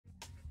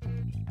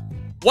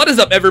What is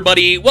up,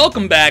 everybody?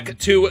 Welcome back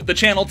to the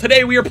channel.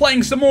 Today we are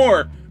playing some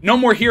more No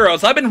More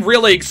Heroes. I've been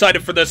really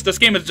excited for this. This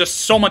game is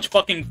just so much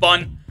fucking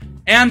fun.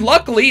 And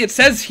luckily, it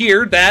says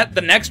here that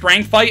the next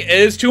rank fight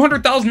is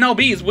 200,000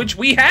 LBs, which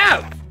we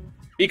have.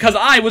 Because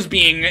I was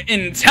being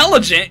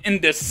intelligent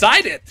and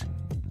decided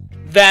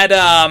that,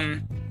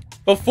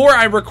 before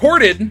I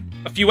recorded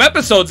a few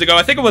episodes ago,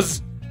 I think it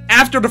was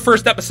after the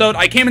first episode,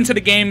 I came into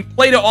the game,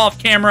 played it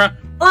off camera,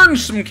 earned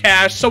some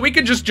cash, so we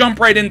could just jump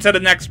right into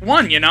the next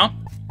one, you know?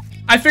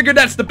 I figured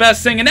that's the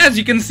best thing, and as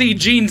you can see,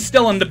 Gene's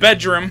still in the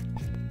bedroom.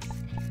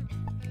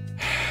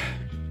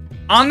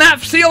 On that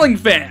ceiling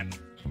fan!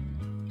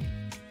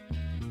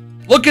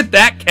 Look at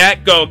that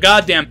cat go,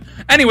 goddamn.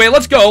 Anyway,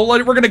 let's go.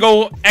 We're gonna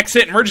go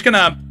exit, and we're just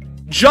gonna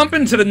jump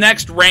into the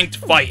next ranked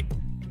fight.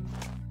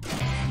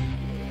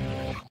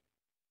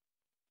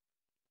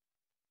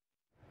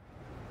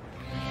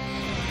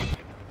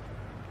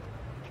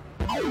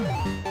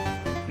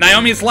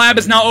 Naomi's lab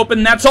is now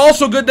open. That's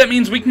also good. That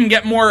means we can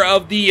get more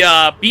of the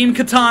beam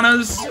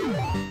katanas.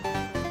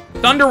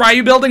 Thunder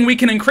Ryu building, we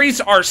can increase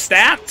our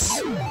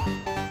stats.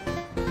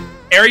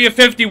 Area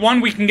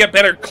 51, we can get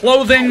better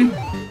clothing.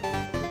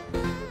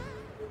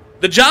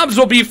 The jobs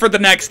will be for the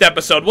next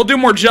episode. We'll do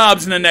more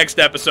jobs in the next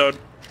episode.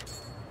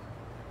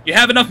 You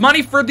have enough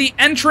money for the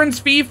entrance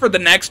fee for the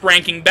next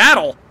ranking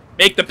battle.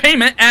 Make the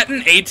payment at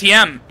an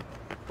ATM.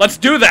 Let's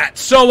do that.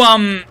 So,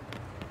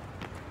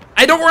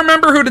 I don't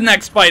remember who the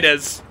next fight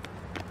is.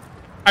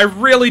 I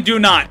really do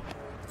not.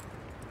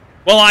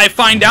 Will I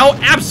find out?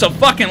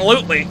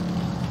 Abso-fucking-lutely.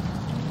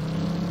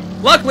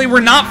 Luckily,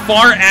 we're not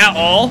far at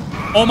all.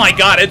 Oh my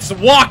god, it's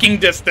walking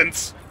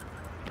distance.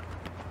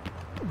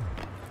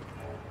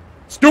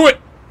 Let's do it!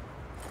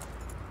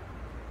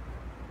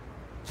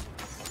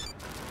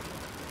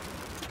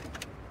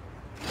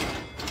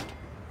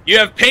 You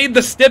have paid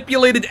the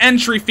stipulated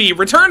entry fee.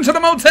 Return to the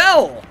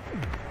motel!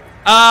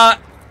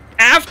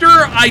 After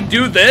I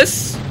do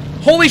this,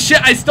 holy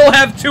shit, I still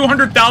have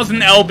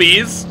 200,000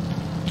 LBs.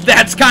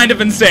 That's kind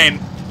of insane.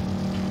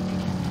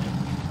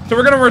 So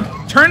we're gonna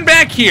return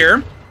back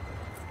here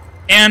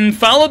and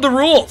follow the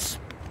rules.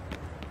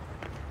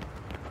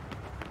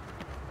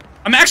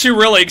 I'm actually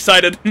really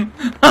excited.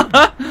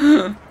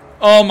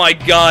 Oh my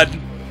god.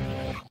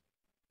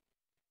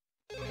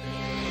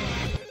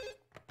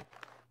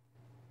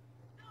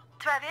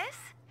 Travis?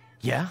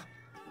 Yeah?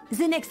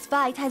 The next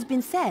fight has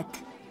been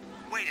set.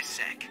 Wait a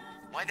sec.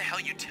 Why the hell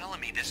are you telling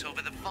me this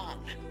over the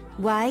phone?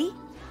 Why?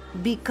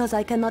 Because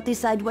I cannot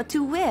decide what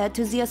to wear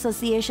to the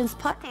association's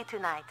party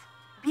tonight.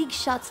 Big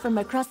shots from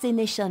across the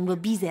nation will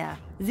be there.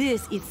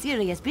 This is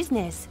serious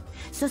business.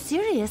 So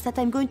serious that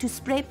I'm going to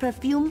spray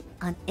perfume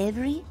on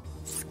every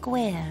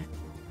square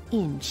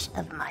inch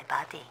of my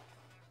body.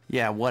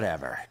 Yeah,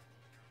 whatever.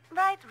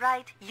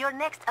 Right. Your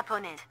next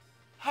opponent.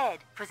 Head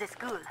for the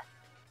school.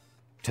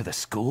 To the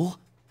school?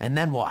 And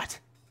then what?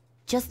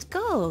 Just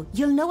go.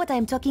 You'll know what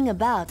I'm talking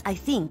about, I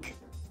think.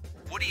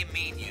 What do you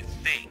mean you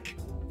think?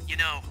 You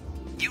know,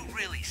 you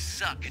really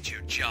suck at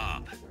your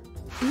job.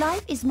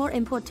 Life is more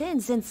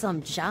important than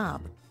some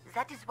job.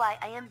 That is why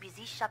I am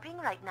busy shopping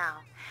right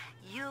now.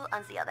 You,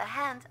 on the other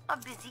hand, are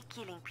busy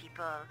killing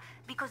people,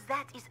 because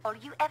that is all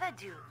you ever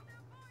do.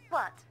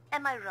 What?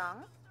 Am I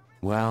wrong?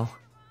 Well,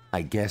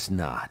 I guess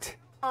not.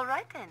 All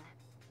right then.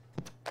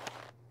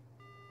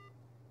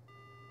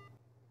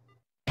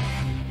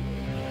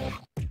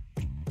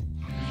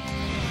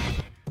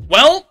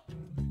 Well,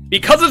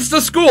 because it's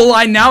the school,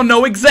 I now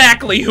know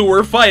exactly who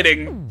we're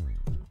fighting.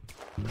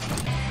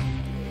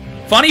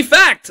 Funny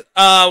fact,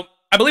 I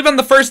believe on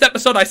the first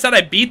episode I said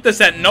I beat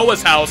this at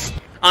Noah's house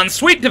on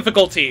sweet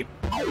difficulty.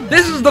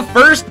 This is the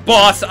first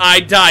boss I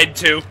died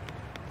to.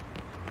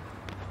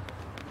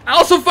 I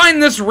also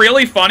find this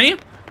really funny,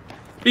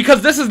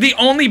 because this is the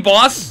only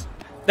boss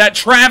that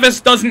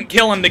Travis doesn't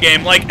kill in the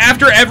game. Like,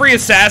 after every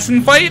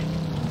assassin fight,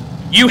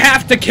 you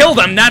have to kill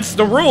them, that's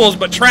the rules,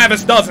 but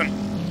Travis doesn't.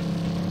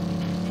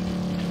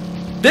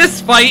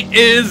 This fight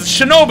is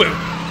Shinobu,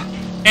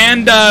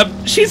 and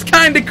she's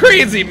kinda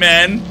crazy,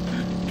 man.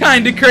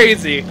 Kinda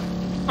crazy.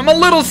 I'm a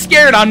little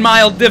scared on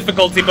mild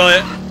difficulty,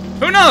 but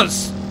who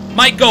knows?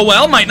 Might go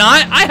well, might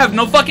not. I have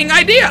no fucking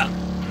idea.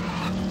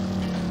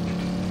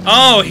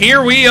 Oh,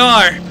 here we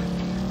are.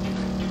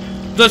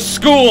 The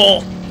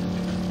school.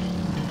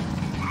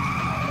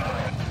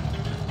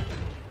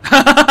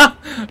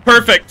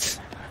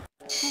 Perfect.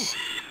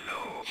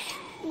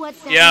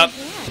 What's that? Yep.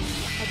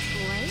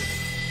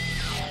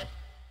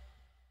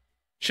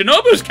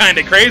 Shinobu's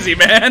kinda crazy,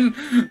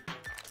 man.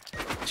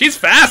 She's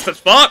fast as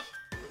fuck.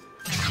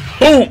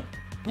 Boom!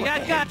 Yeah,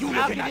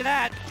 I'll give you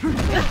that.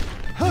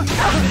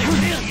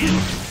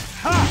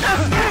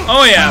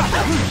 Oh yeah.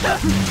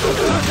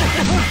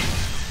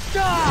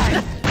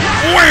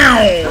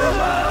 Wow!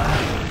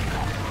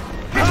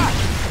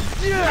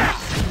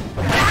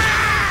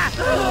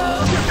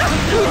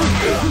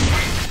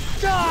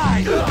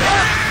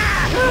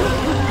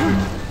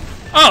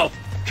 Oh!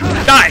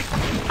 Die!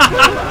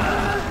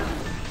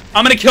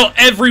 I'm gonna kill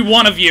every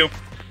one of you.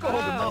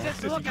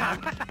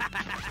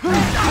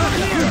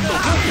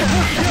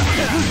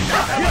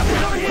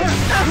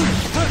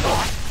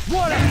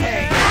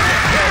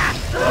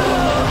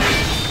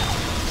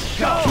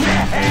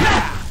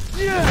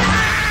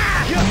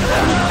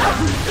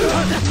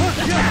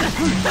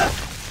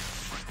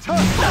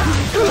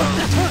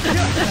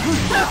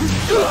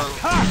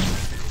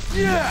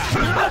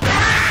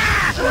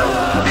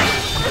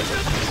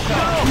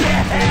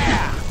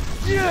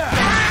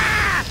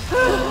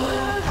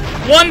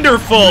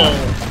 Wonderful!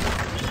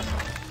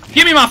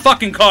 Give me my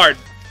fucking card.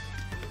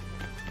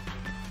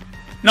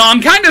 No,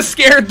 I'm kind of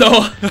scared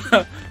though,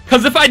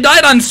 because if I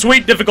died on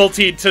sweet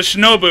difficulty to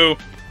Shinobu,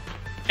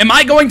 am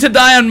I going to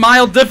die on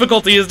mild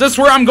difficulty? Is this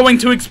where I'm going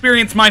to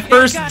experience my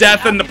first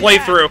death in the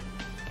playthrough?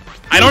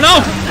 I don't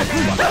know.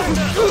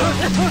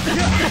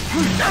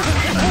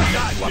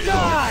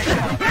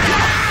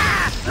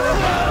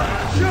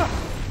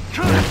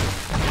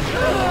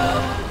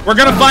 We're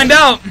gonna find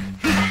out.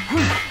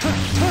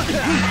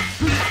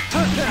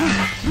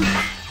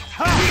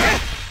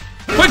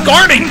 Quit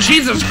guarding,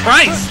 Jesus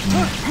Christ!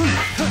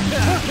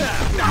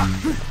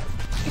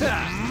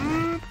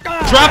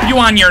 Drop you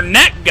on your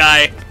neck,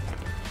 guy.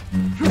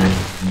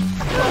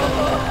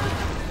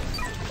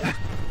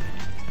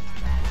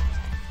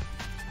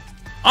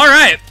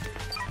 Alright.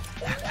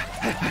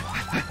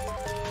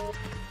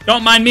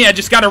 Don't mind me, I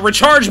just gotta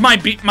recharge my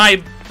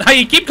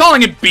you keep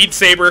calling it Beat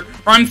Saber,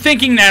 or I'm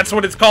thinking that's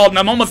what it's called, and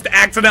I'm almost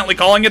accidentally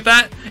calling it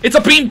that. It's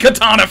a beam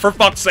katana, for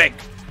fuck's sake.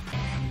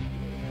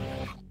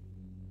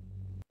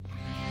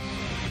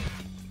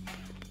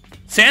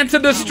 Santa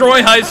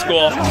destroy high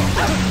school.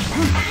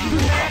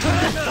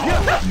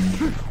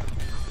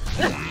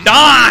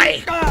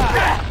 Die!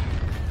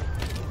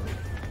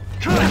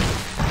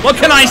 What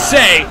can I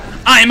say?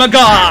 I'm a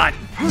god!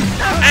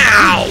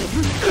 Ow!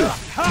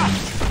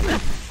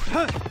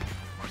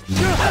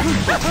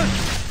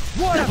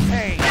 What a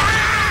pain!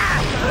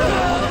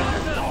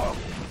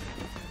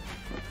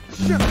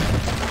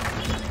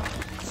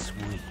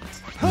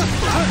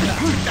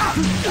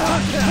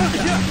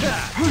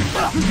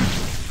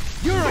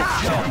 You're a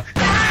joke!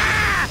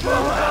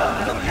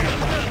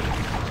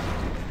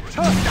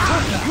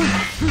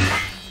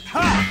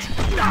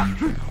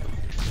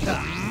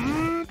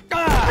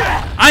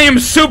 I am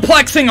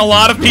suplexing a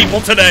lot of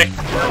people today.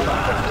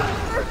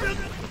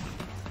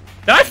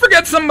 Did I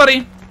forget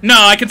somebody? No,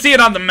 I can see it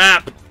on the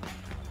map.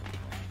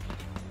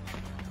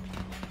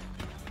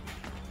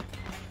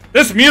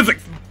 This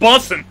music's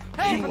bussin'.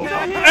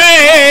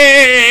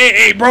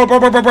 Hey, bro,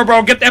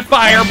 get that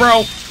fire,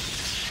 bro.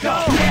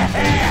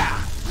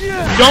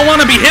 Don't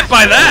want to be hit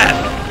by that.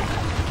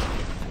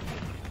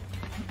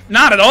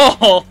 Not at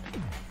all.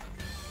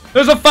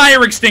 There's a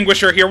fire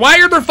extinguisher here. Why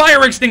are there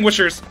fire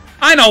extinguishers?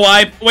 I know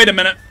why. Wait a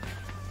minute.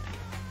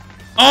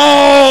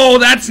 Oh,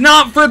 that's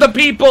not for the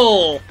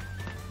people.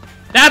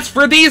 That's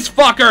for these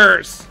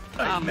fuckers.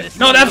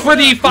 No, that's for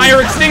the fire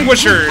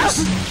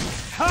extinguishers.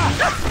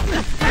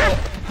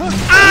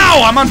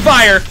 Ow, I'm on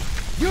fire.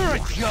 You're a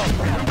joke!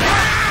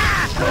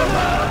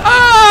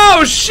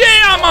 Oh, shit,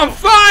 I'm on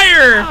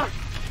fire.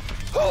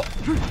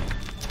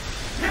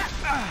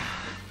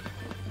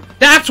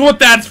 That's what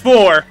that's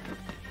for.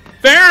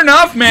 Fair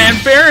enough, man.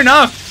 Fair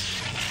enough.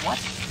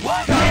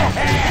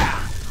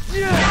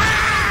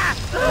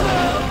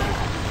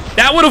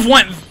 That would have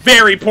went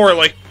very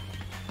poorly.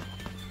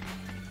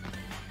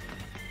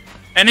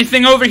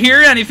 Anything over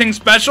here? Anything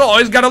special?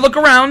 Always gotta look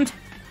around.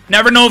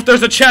 Never know if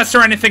there's a chest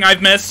or anything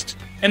I've missed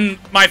in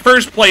my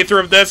first playthrough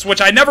of this, which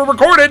I never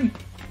recorded.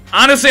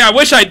 Honestly, I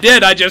wish I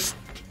did. I just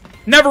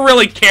never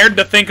really cared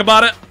to think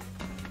about it.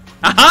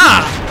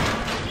 Aha!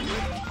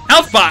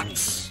 Health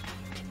box.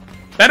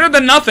 Better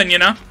than nothing, you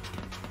know?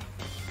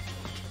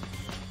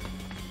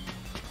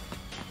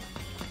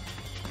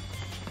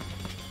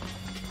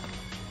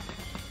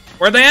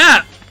 Where they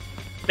at?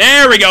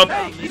 There we go.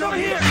 Hey, he's over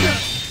here!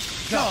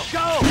 Go!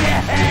 Go!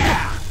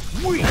 Yeah.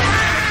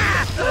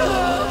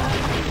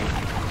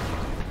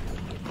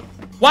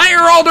 Why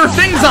are all their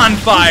things on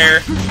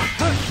fire?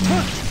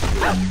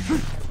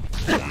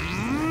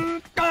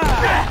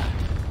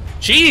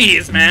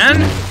 Jeez,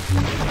 man.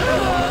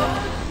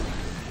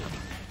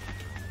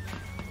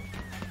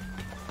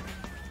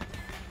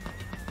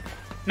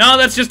 No,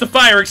 that's just a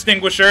fire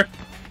extinguisher.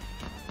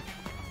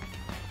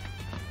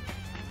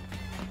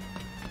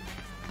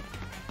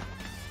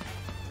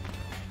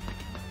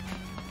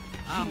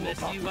 I'll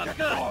mess you up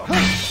good.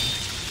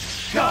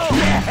 Go!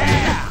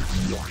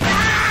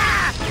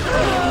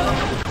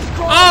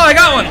 Oh, I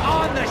got one!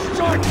 On the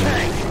short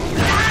tank.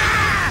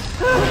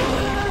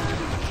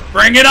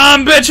 Bring it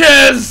on,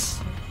 bitches!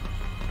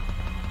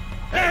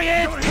 There he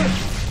is!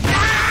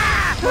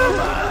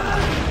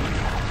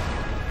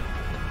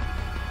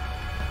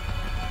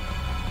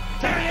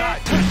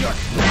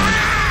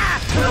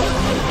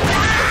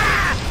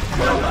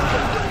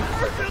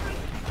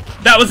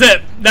 That was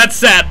it. That's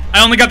sad.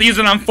 I only got to use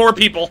it on 4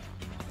 people.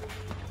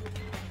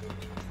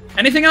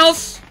 Anything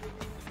else?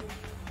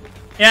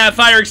 Yeah,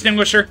 fire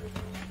extinguisher.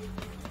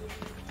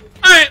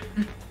 Alright.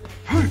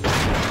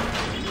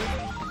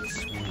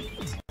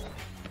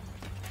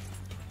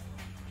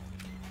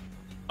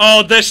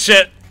 Oh, this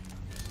shit.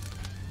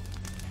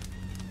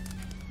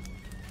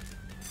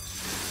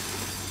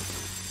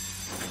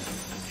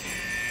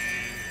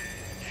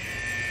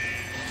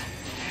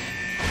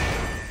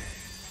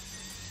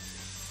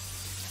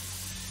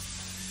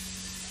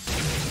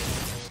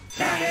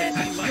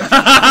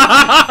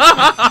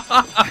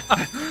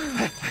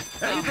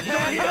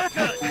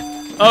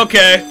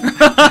 Okay.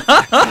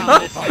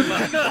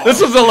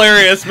 This was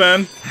hilarious,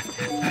 man.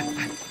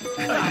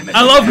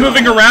 I love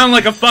moving around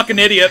like a fucking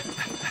idiot.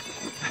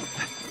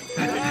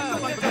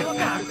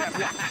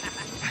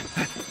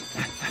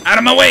 Out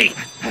of my way!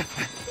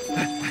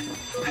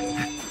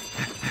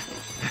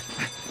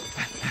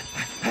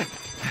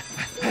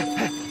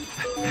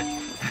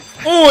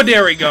 Oh,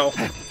 there we go.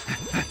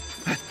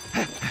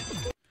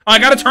 Oh, I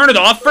gotta turn it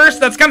off first?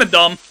 That's kind of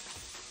dumb.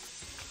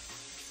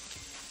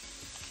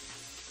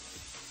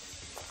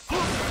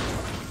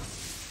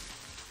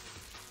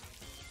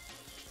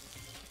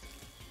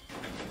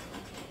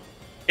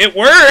 It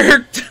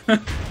worked!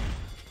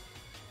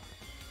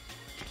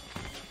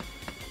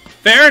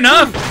 Fair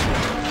enough.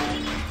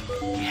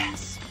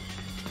 Yes.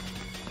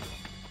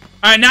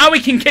 Alright, now we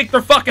can kick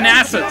their fucking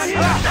asses.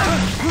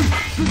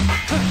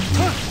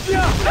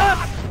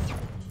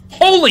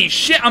 Holy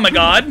shit, oh my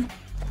god.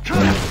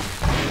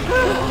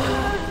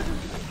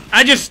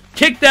 I just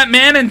kicked that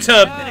man into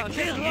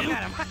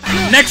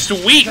next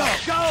week.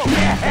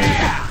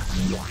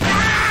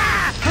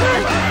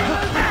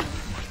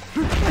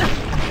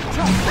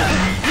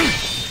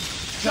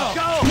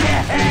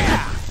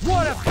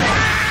 What a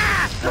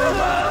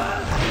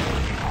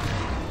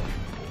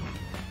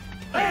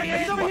hey,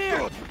 he's over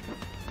here.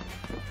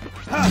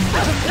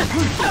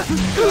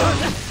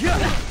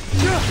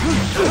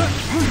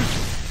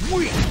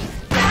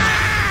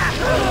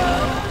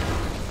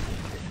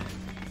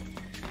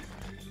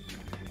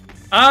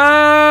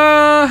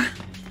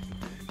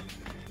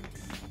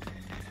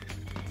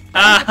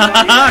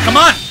 Come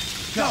on.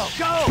 Go,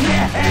 go.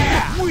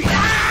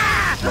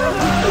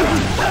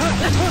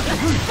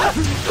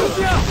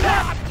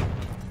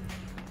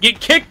 Get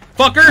kicked,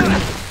 fucker!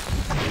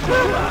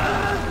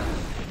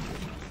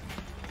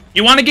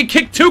 You wanna get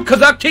kicked too?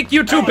 Cause I'll kick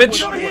you too,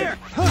 bitch!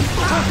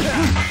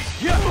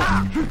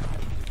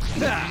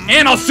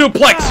 And I'll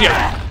suplex you!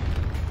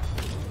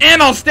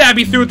 And I'll stab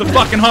you through the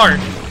fucking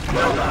heart!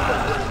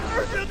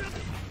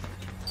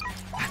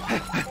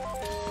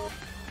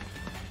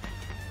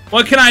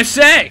 What can I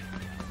say?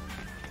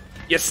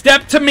 You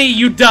step to me,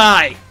 you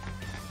die!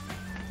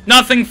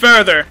 Nothing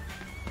further.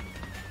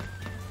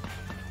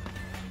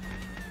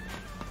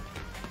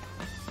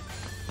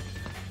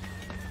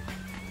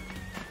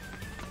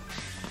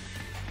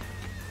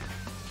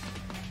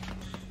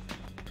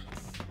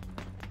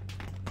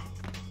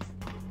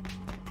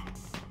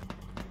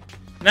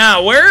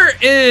 Now, where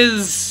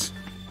is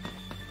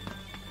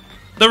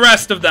the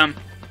rest of them?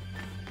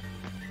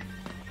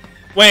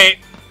 Wait.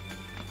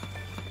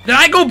 Did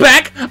I go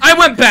back? I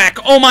went back.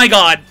 Oh my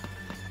god.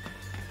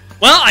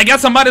 Well, I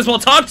guess I might as well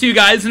talk to you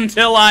guys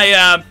until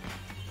I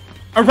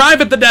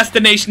arrive at the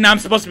destination I'm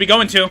supposed to be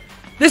going to.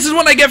 This is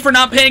what I get for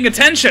not paying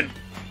attention.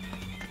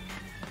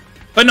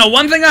 But no,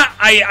 one thing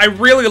I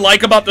really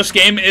like about this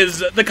game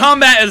is the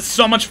combat is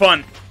so much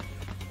fun.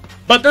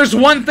 But there's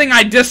one thing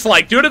I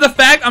dislike. Due to the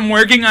fact I'm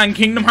working on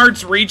Kingdom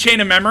Hearts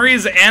Rechain of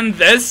Memories and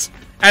this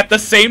at the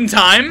same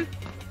time,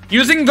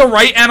 using the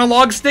right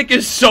analog stick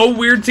is so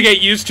weird to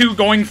get used to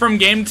going from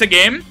game to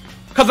game.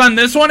 Because on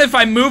this one, if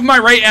I move my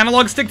right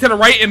analog stick to the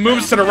right, it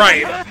moves to the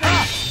right.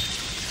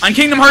 On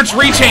Kingdom Hearts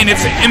Rechain,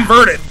 it's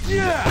inverted.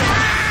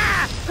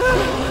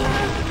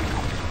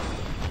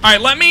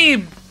 Alright, let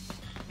me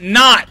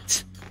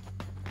not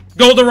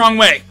go the wrong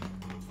way.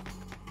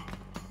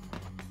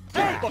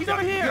 Hey, he's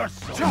over here.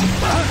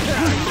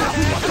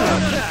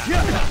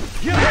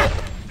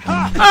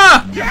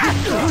 Ah!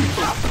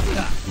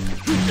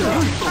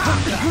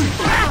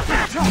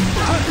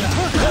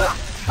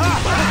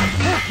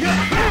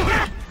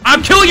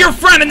 I'll kill your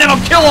friend and then I'll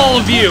kill all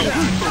of you!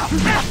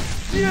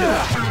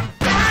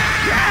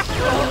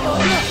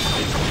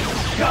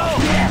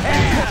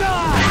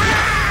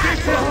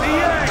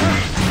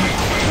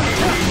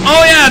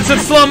 Oh yeah, it's in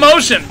slow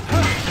motion!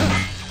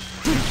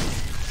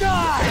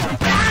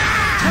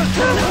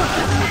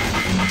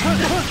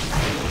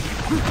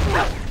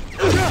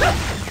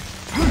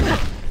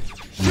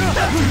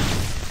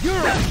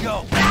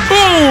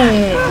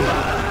 Boom!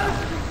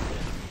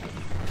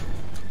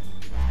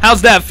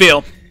 How's that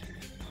feel?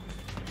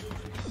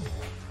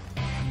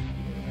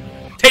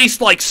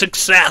 Tastes like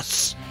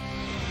success.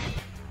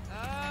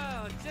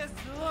 Oh, just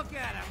look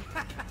at him.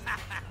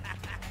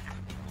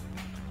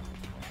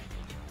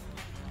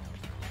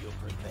 You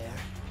prepared?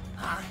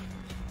 Huh?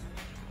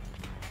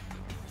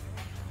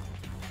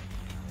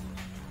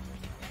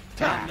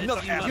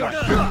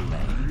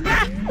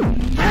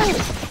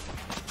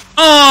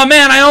 Oh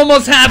man, I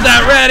almost had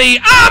that ready.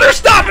 Ah, they're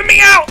stopping me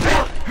out!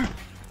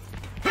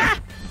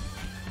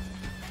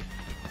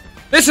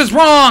 This is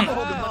wrong!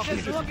 Oh,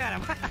 just look at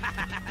him.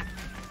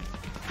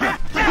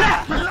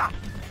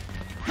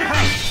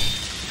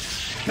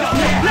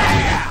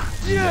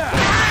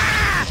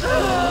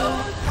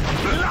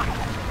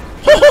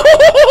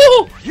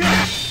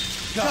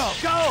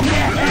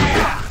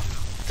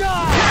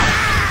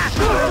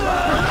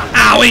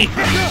 Owie!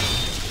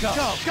 Go.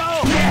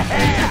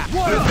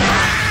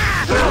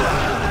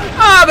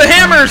 Ah, the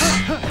hammers!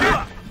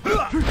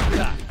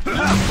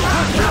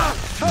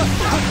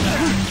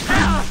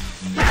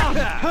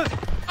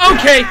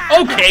 Okay,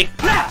 okay.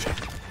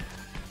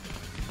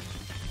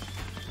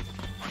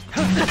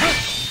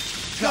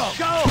 Go!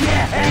 Go!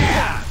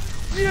 Yeah!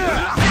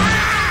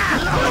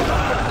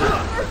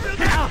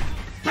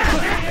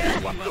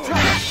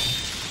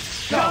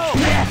 Go!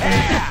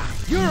 Yeah!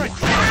 You're a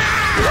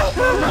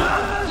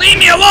Leave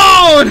me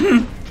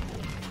alone!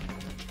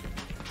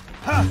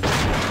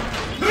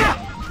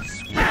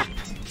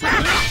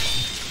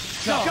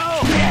 Go! Go!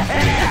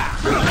 Yeah!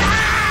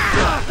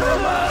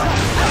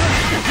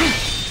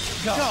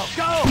 Go!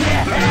 Go!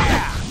 Yeah!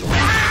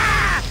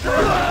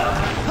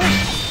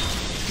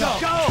 Go!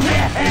 Go!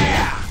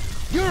 Yeah!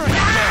 You're a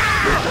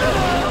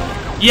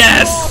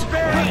Yes!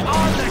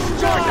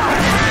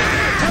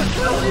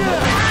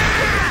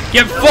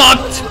 Get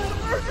fucked!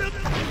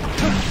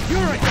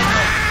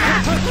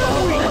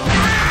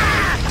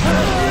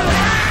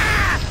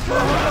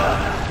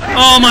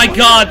 Oh my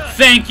god,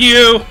 thank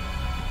you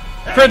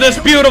for this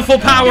beautiful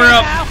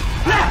power-up.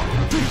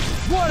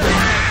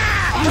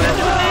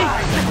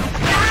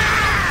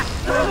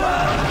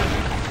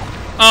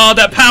 Oh,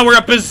 that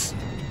power-up is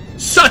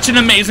such an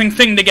amazing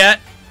thing to get.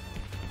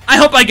 I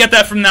hope I get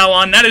that from now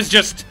on. That is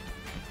just...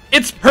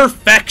 it's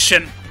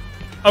perfection.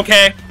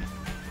 Okay?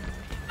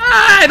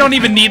 I don't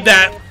even need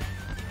that.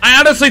 I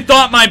honestly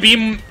thought my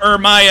beam, or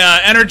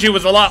my energy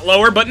was a lot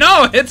lower, but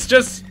no, it's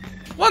just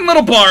one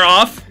little bar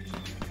off.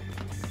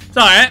 It's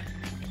alright.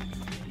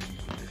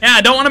 Yeah,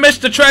 I don't want to miss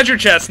the treasure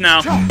chest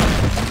now.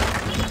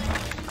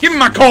 Give me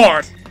my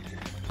card.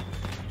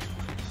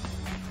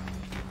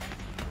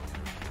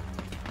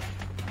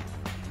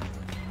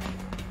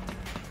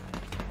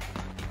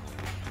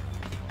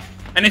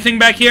 Anything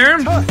back here?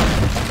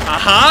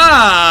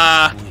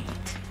 Aha!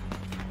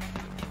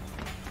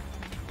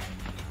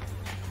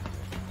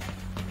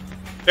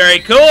 Very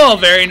cool,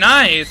 very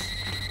nice.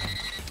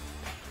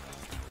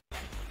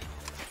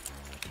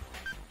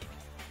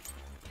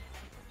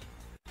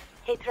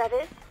 Hey,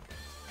 Travis.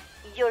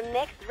 Your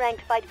next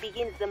ranked fight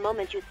begins the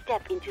moment you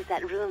step into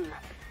that room.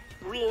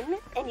 Win,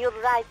 and you'll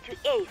rise to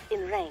ace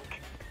in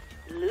rank.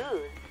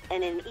 Lose,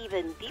 and an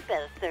even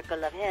deeper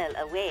circle of hell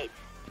awaits.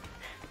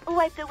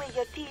 Wipe away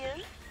your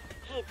tears,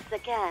 hit the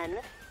can,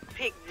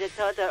 pick the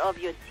totter of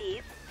your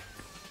teeth.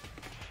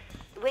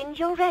 When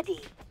you're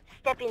ready,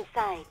 step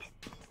inside.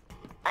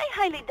 I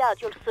highly doubt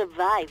you'll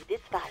survive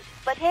this fight,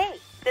 but hey,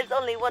 there's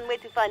only one way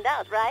to find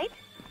out, right?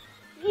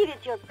 Give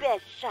it your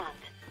best shot.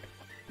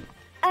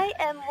 I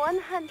am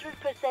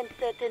 100%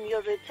 certain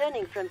you're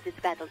returning from this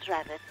battle,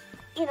 Travis,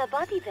 in a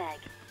body bag.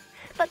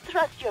 But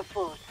trust your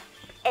force,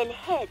 and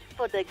head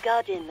for the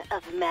Garden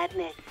of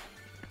Madness.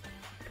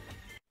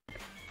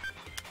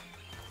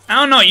 I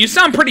don't know, you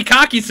sound pretty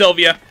cocky,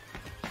 Sylvia.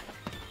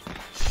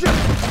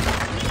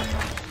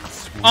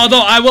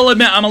 Although, I will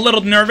admit, I'm a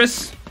little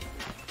nervous.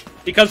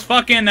 Because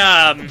fucking,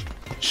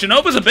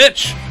 Shinobu's a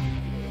bitch.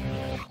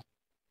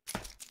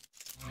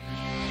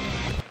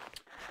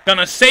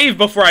 Gonna save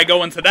before I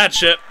go into that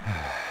shit.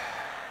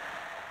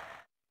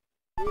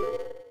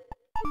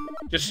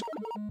 Just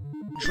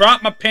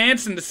drop my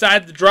pants and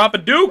decide to drop a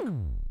duke.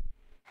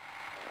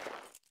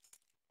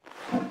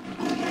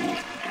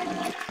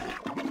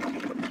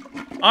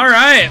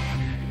 Alright.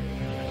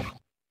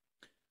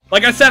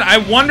 Like I said, I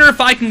wonder if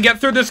I can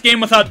get through this game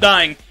without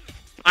dying.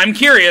 I'm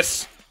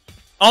curious.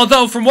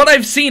 Although, from what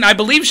I've seen, I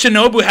believe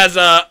Shinobu has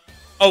a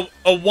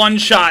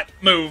one-shot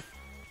move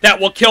that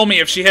will kill me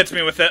if she hits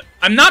me with it.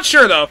 I'm not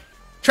sure, though.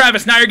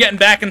 Travis, now you're getting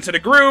back into the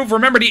groove.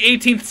 Remember the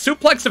 18th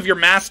suplex of your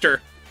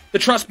master. The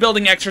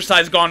trust-building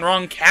exercise gone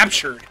wrong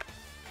captured.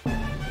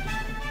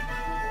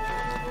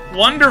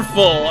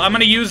 Wonderful. I'm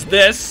gonna use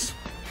this.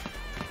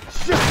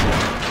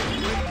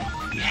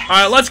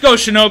 Alright, let's go,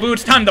 Shinobu.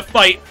 It's time to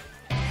fight.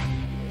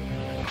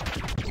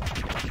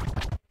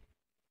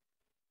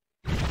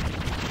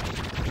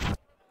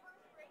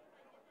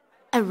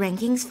 A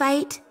rankings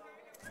fight?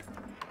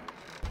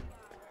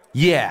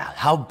 Yeah,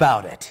 how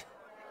about it?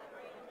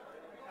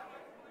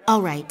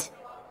 All right.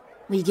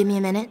 Will you give me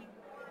a minute?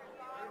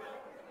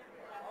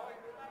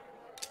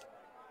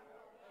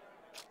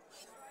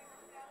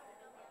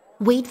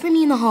 Wait for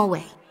me in the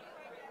hallway.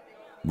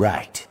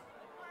 Right.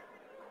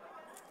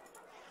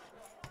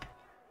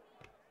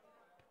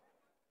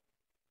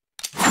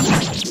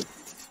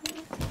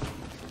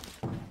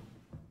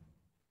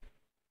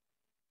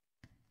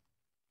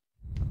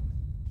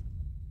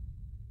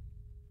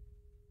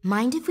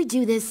 Mind if we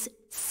do this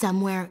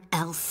somewhere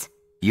else?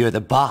 You're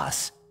the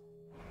boss.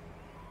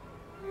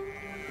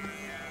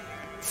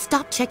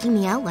 Stop checking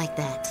me out like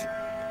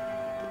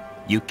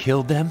that. You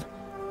killed them?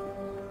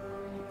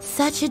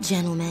 Such a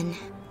gentleman.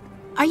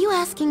 Are you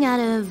asking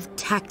out of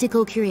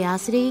tactical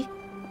curiosity?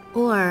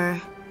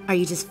 Or are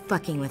you just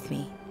fucking with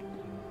me?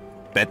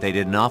 Bet they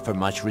didn't offer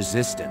much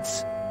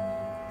resistance.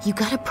 You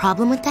got a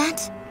problem with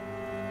that?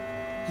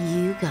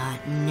 You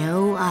got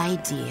no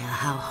idea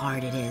how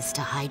hard it is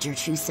to hide your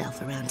true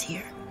self around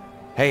here.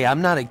 Hey,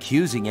 I'm not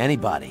accusing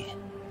anybody.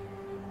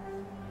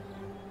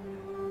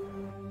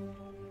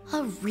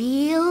 A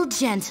real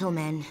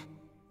gentleman.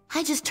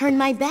 I just turned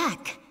my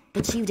back,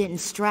 but you didn't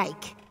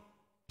strike.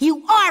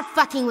 You are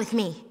fucking with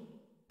me!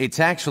 It's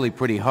actually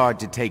pretty hard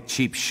to take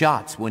cheap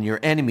shots when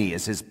your enemy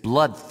is as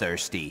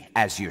bloodthirsty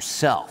as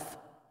yourself.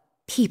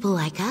 People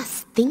like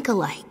us think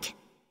alike,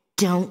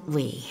 don't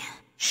we?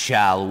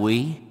 Shall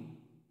we?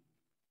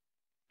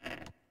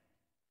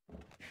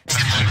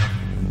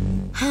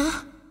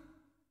 Huh?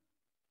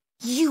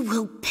 You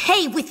will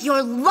pay with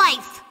your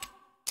life!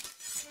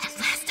 At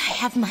last I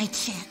have my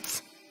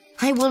chance.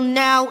 I will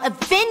now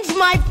avenge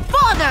my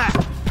father!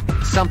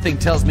 Something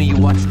tells me you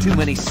watch too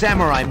many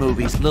samurai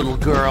movies, little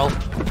girl.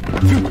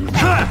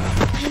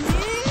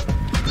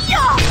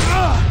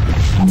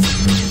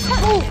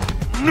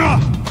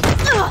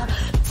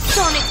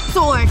 Sonic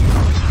sword!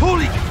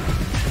 Holy!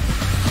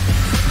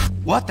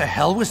 What the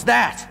hell was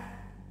that?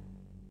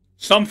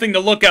 Something to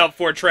look out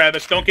for,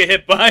 Travis. Don't get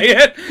hit by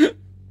it.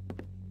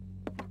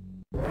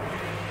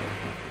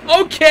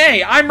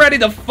 Okay, I'm ready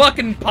to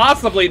fucking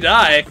possibly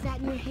die. What's that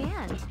in your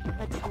hand?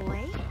 A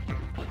toy?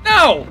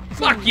 No!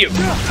 Fuck you!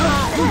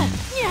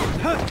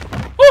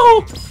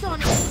 Woo!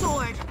 Sonic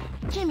sword!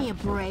 Give me a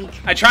break.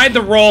 I tried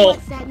to roll.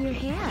 What's that in your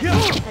hand?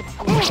 A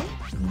toy?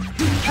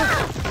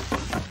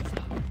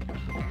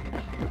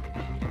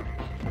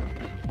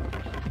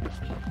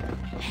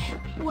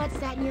 What's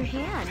that in your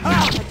hand?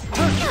 A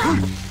toy?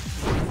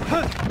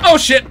 Oh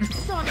shit!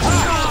 Sonic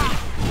sword!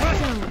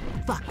 Don't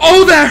fuck.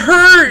 Oh, that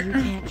hurt! You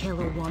can't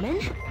kill a woman?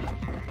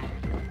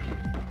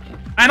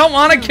 I don't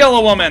want to kill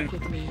a woman.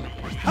 With me.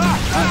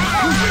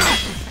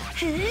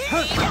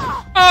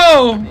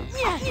 Oh!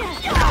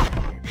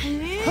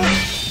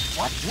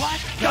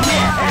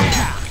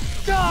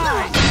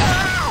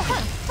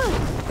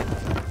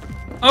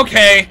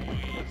 Okay.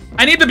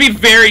 I need to be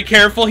very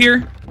careful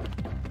here.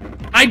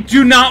 I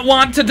do not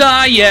want to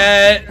die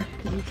yet.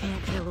 You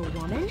can't kill a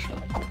woman?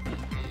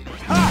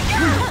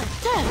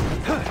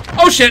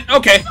 Oh shit,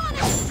 okay.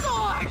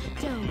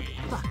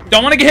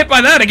 Don't want to get hit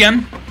by that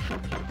again.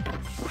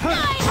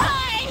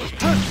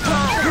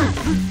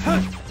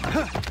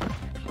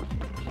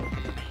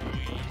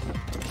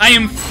 I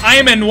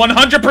am in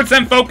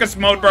 100% focus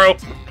mode, bro. You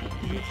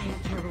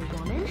can't kill a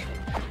woman?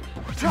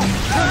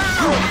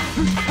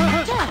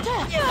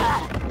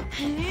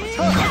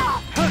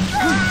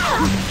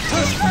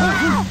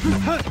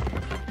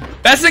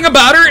 Best thing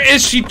about her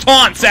is she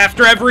taunts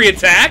after every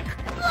attack.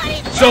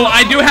 So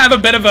I do have a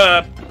bit of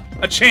a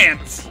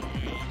chance.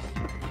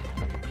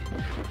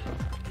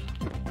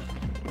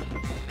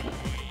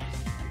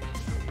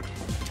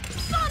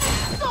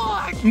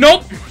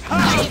 Nope.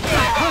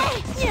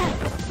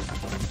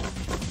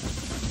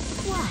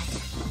 What?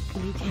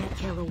 You can't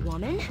kill a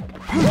woman?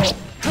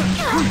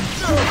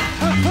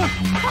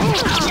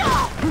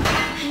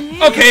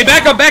 Okay,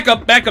 back up, back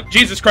up, back up.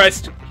 Jesus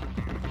Christ.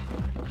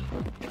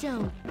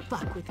 Don't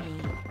fuck with me.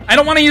 I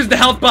don't want to use the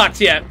health box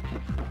yet.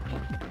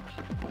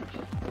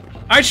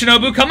 Alright,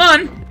 Shinobu, come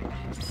on.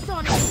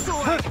 Sonic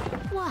sword.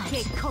 What?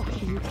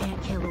 You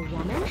can't kill a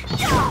woman?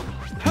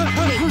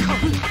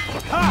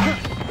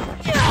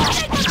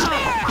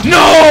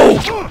 No!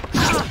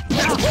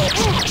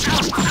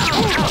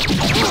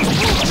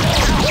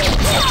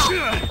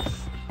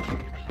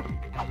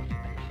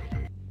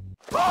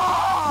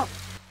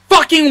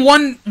 Fucking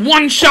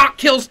one shot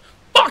kills.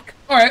 Fuck.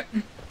 All right.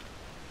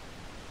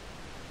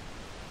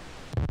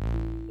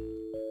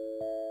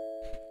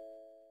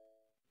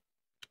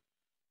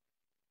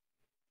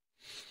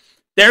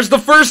 There's the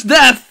first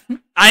death.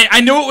 I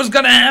knew it was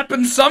gonna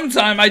happen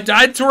sometime. I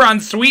died to her on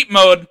sweet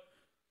mode.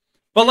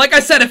 But like I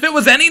said, if it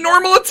was any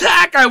normal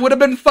attack, I would have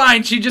been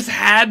fine. She just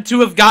had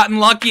to have gotten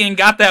lucky and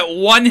got that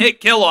one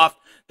hit kill off.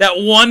 That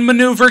one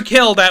maneuver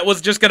kill that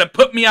was just gonna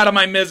put me out of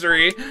my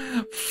misery.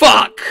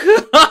 Fuck.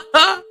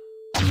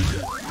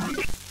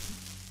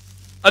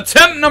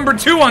 Attempt number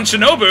 2 on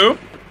Shinobu.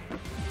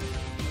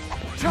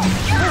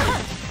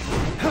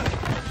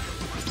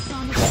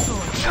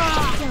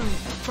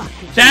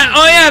 That,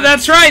 oh yeah,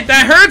 that's right.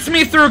 That hurts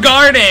me through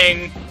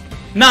guarding.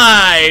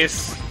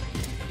 Nice.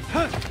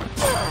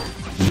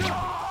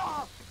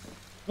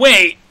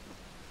 Wait.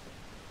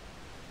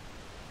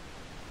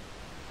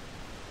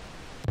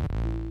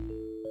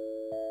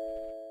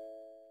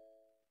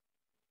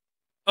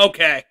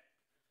 Okay.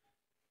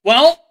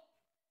 Well,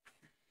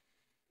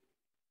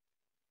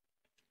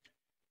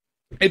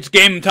 it's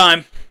game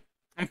time.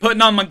 I'm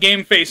putting on my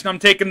game face and I'm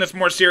taking this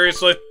more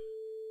seriously.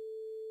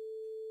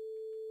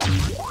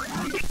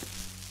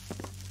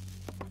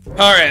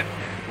 Alright.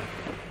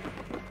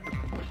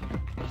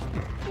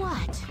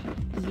 What?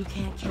 You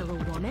can't kill a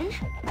woman?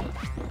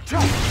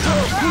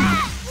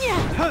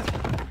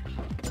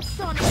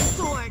 Sonic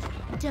sword!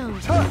 Don't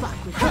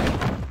fuck with me.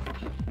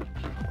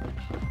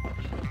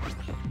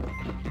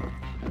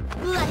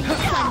 Bloody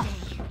Sunday!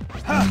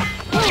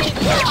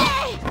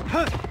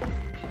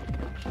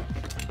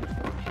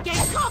 Get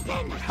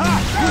cooking!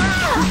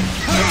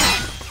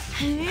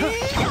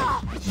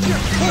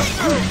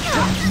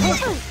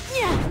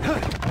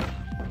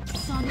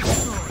 Sonic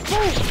sword!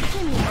 Give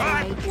me a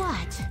break.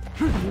 What?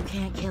 You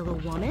can't kill a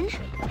woman?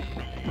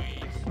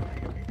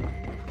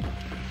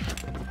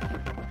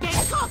 Get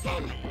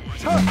cooking!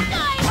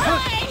 Die!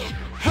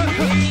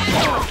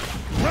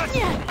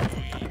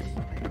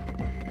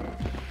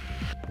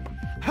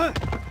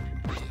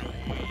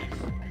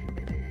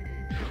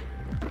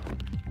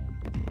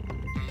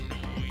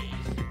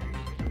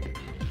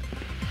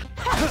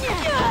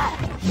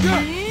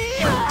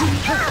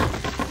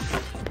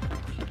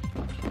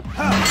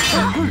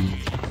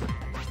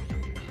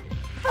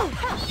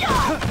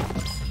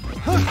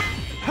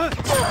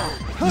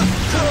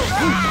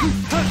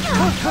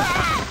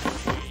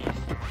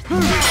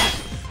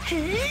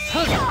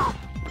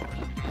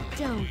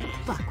 Don't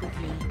fuck with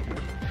me.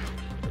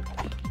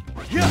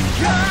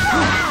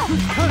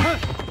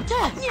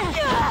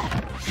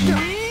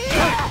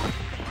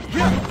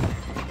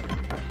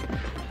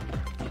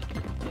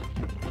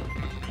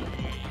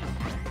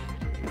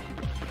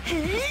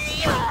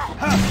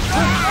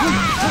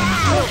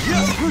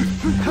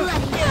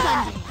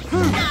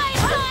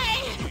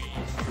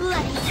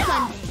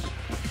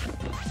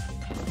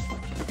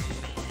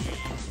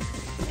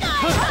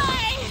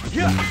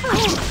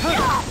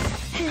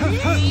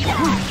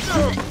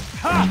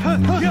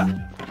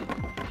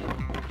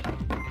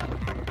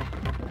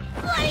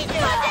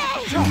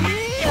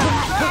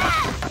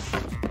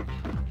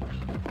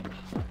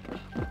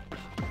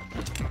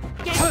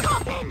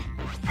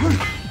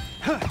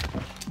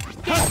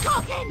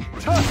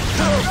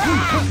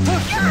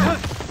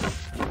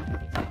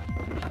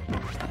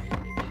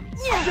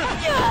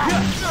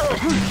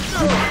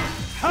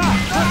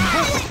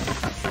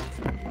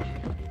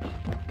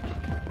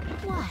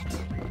 What?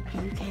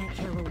 You can't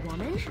kill a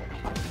woman?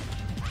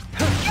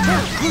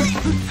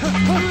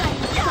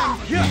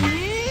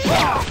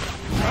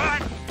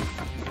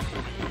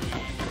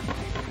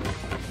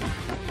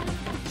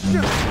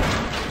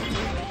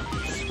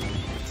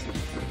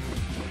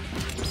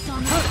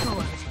 Sonic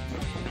sword.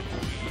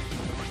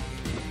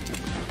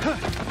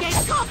 Get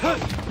caught!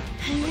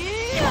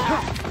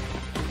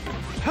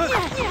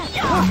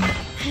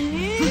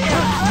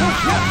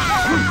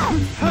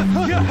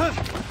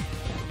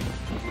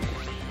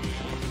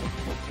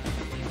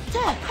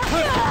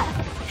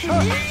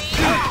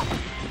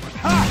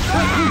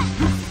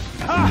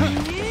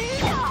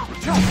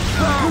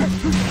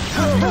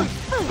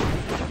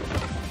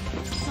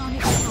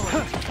 Sonic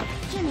sword.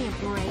 Give me a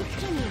break.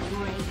 Give me a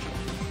break.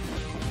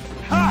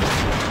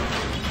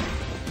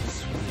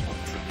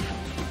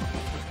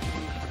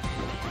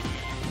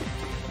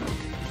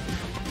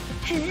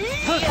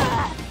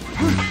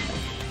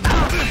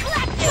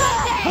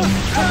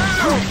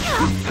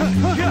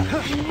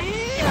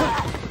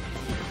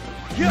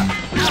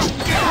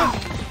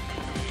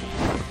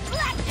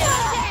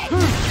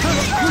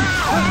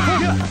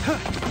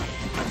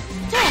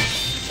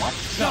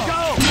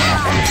 Go!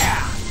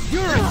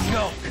 You're a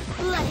joke!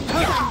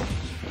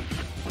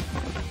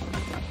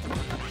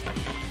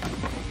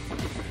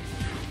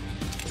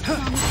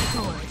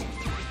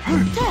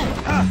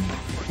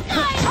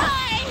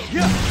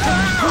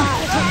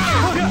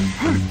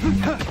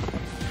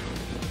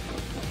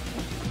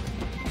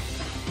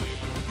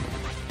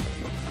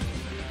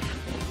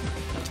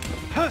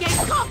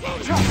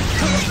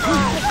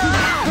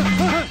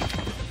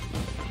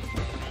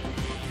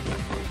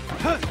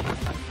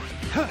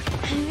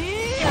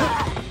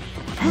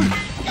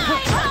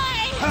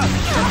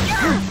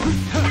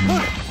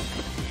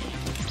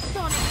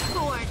 Sonic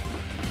sword.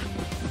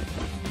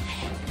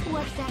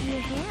 What's that in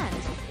your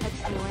hand? A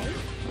toy?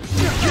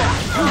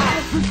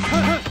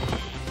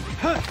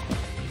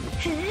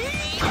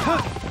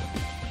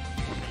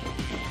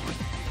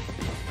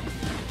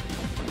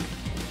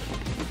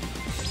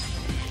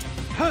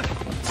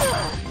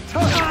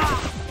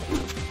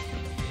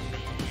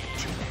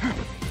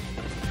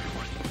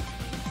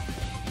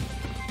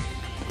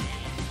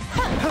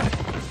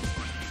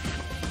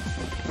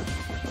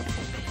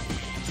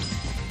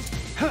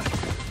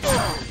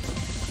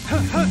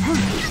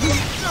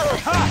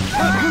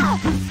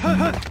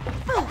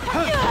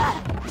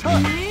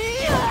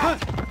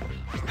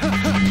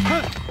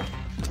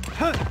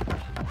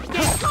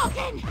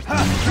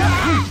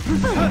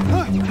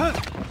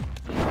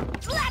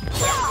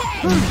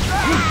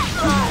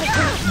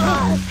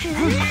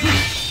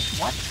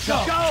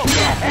 Go!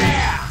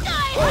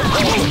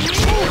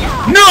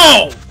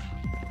 No!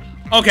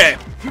 Okay.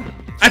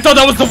 I thought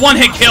that was the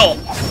one-hit kill.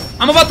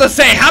 I'm about to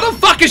say, how the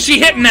fuck is she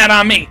hitting that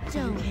on me?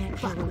 Don't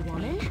fuck a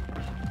woman.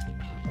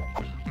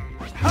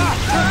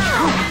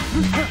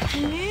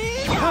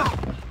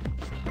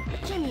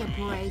 Give me a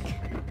break.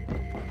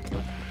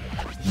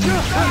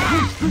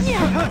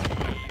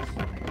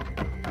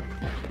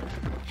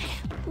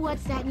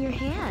 What's that in your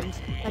hand?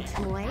 A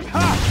toy?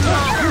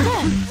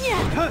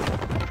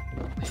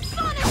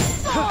 Sonic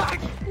sword!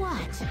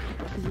 What?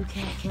 You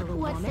can't kill a woman?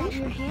 What's that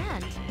in your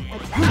hand? A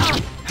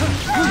toy?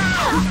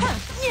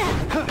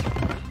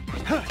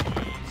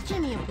 Give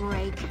me a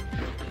break.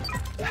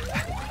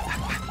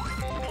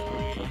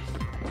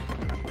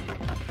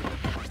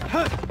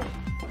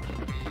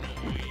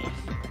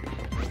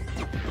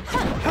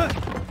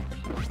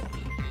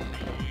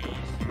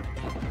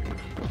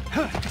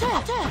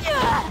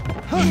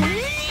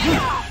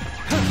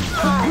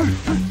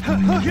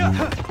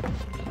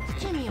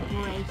 Give me a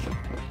break.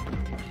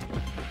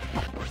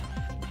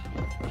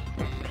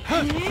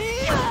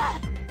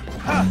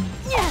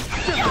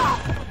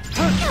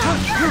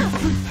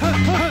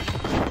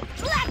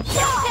 Black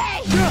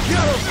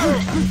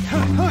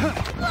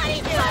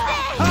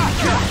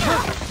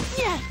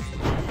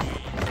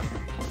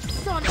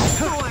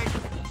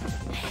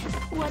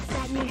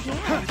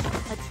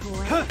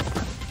boy.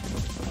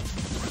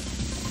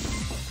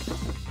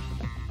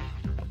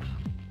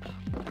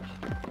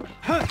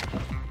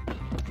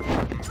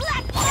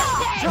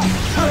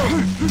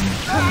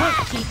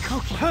 Keep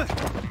cooking.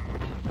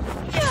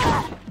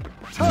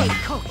 Keep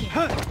cooking.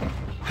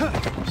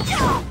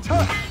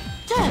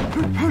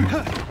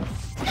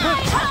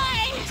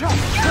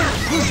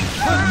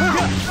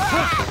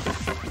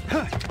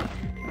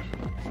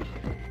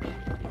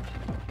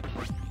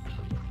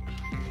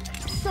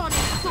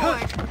 Sonic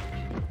sword.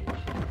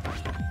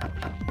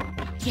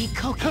 Keep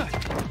cooking.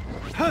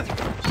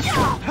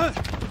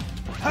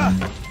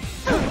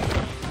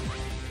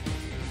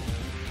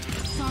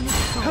 Sonic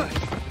sword.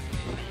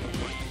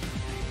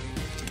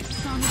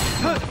 Sonic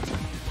sword.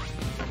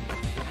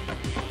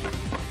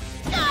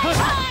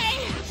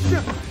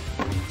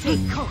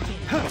 Keep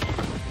cooking. Bloody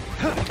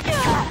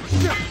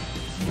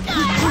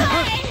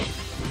Sunday.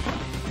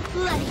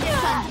 Bloody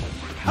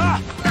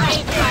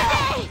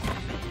Sunday.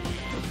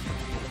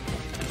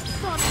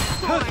 Sonic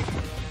sword.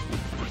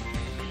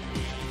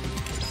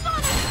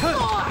 Sonic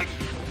sword.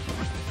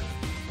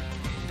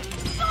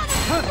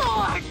 Sonic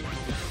sword.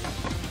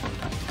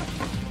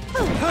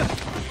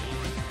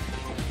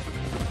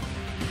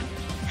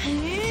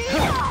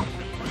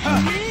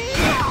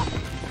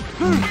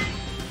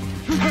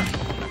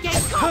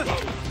 Get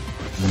cooking.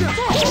 Let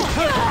the sun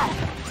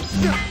get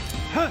cooking.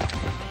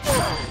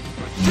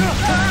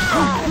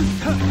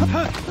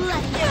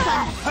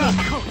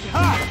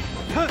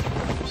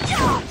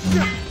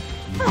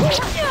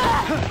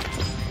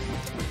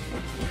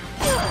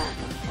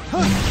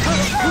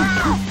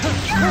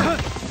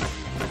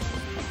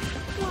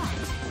 What?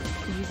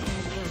 You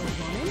can't kill a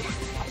woman?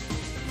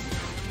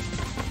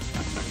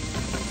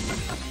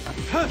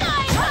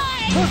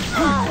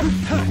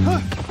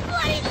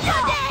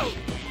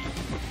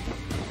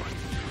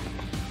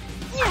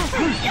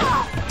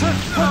 Die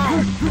high!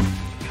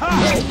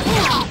 Bloody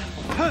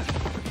Sunday!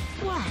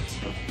 What?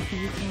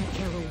 You can't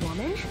kill a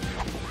woman?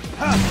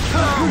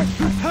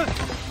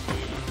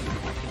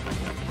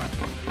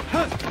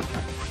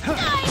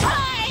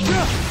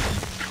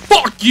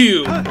 Fuck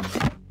you!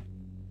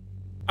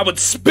 I would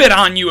spit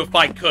on you if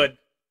I could.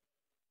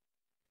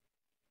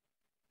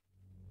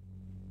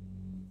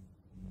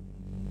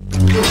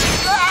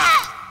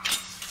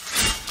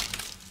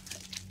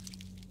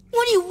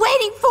 What are you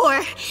waiting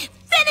for?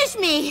 Finish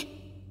me!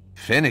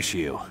 Finish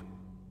you?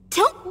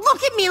 Don't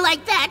look at me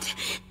like that!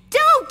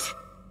 Don't!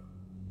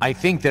 I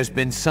think there's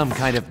been some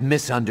kind of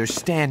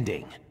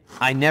misunderstanding.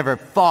 I never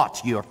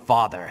fought your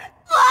father.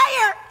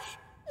 Liar!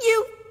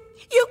 You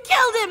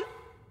killed him!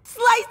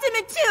 Sliced him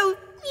in two!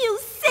 You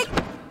sick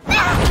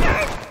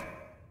bastard!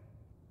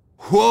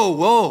 Whoa,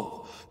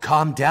 whoa!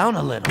 Calm down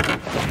a little.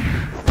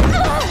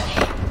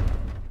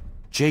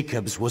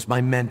 Jacobs was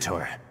my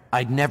mentor.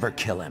 I'd never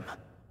kill him.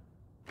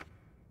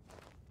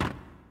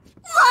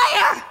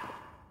 Liar!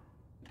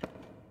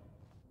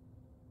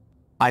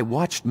 I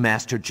watched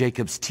Master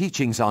Jacobs'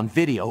 teachings on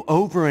video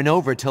over and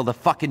over till the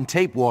fucking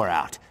tape wore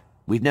out.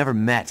 We've never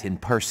met in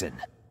person.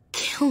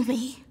 Kill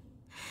me.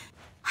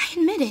 I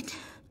admit it.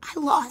 I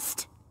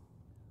lost.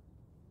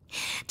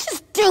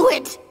 Just do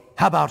it!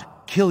 How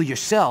about kill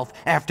yourself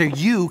after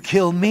you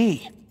kill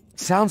me?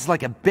 Sounds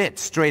like a bit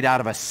straight out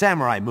of a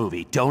samurai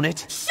movie, don't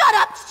it? Shut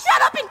up!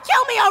 Shut up and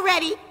kill me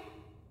already!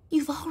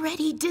 You've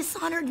already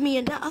dishonored me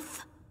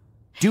enough.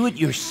 Do it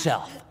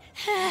yourself.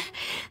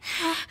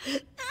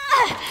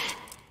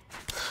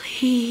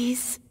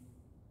 Please.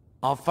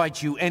 I'll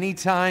fight you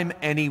anytime,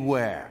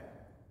 anywhere.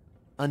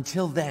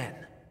 Until then,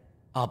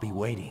 I'll be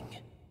waiting.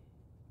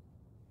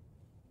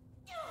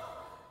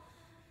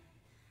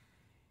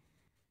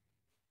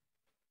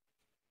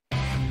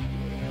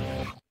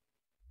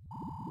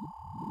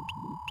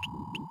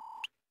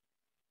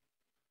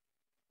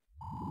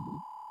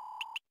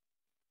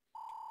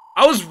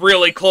 I was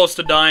really close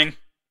to dying.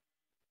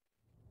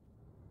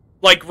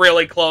 Like,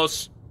 really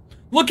close.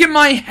 Look at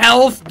my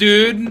health,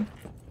 dude.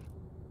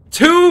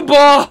 2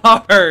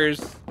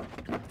 bars.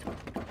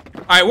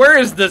 Alright, where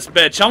is this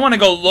bitch? I want to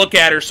go look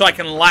at her so I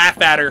can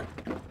laugh at her.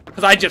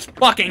 Because I just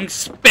fucking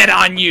spit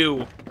on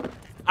you.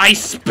 I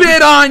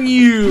spit on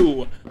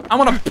you. I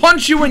want to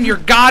punch you in your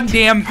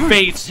goddamn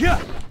face.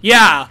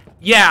 Yeah,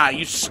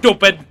 you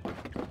stupid.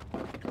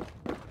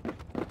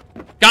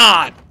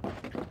 God.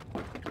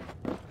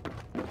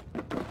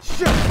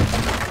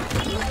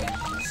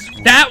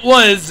 That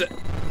was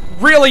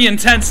really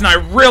intense, and I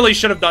really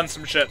should have done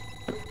some shit.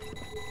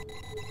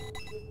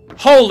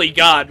 Holy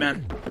God,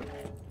 man.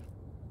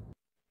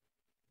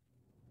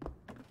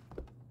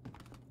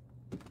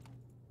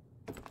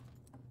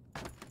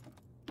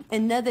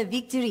 Another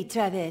victory,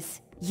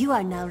 Travis. You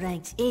are now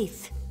ranked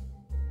 8th.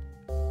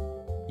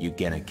 You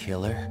gonna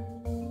kill her?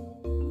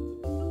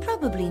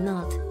 Probably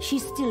not.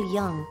 She's still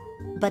young.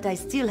 But I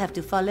still have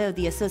to follow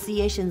the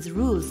association's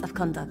rules of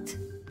conduct.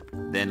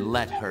 Then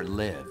let her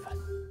live.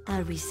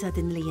 Are we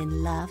suddenly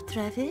in love,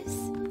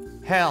 Travis?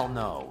 Hell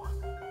no.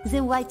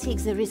 Then why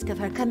take the risk of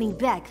her coming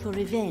back for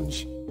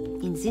revenge?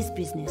 In this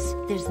business,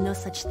 there's no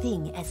such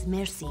thing as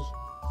mercy.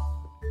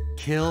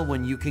 Kill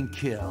when you can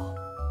kill.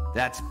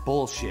 That's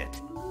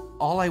bullshit.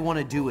 All I want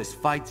to do is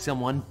fight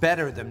someone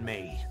better than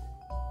me.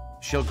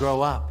 She'll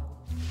grow up.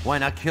 Why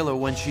not kill her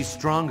when she's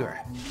stronger?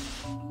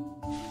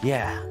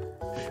 Yeah,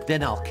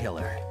 then I'll kill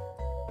her.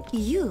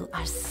 You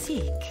are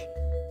sick.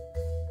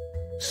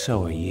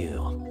 So are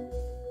you.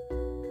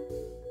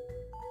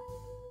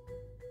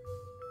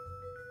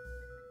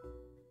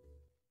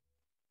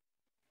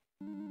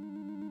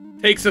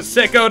 Takes a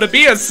sicko to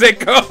be a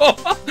sicko.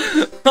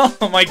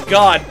 Oh my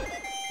god.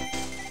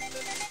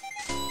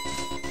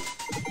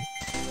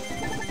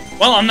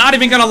 Well, I'm not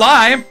even gonna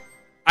lie.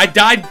 I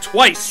died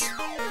twice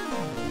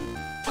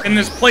in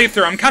this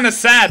playthrough. I'm kind of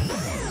sad.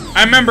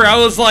 I remember I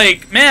was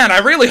like, man, I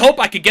really hope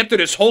I could get through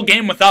this whole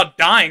game without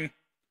dying.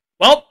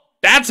 Well,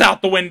 that's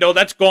out the window.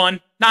 That's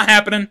gone. Not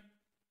happening.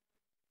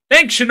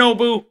 Thanks,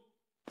 Shinobu.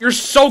 You're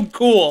so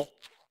cool.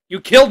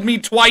 You killed me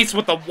twice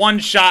with a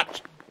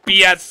one-shot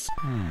BS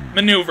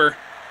maneuver.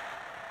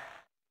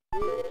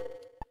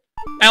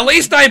 At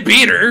least I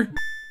beat her.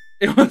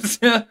 It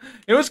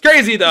was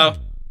crazy, though.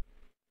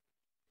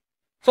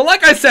 So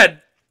like I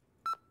said,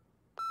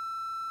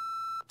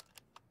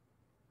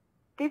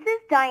 this is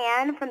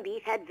Diane from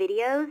Beefhead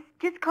Videos.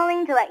 Just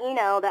calling to let you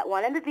know that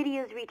one of the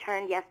videos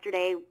returned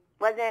yesterday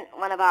wasn't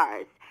one of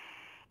ours.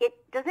 It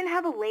doesn't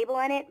have a label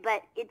on it,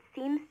 but it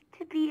seems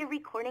to be a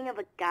recording of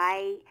a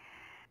guy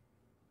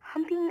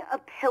humping a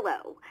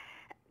pillow.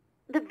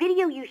 The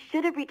video you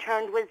should have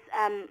returned was,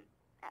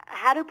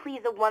 How to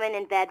Please a Woman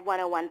in Bed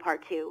 101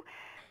 Part 2.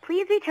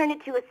 Please return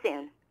it to us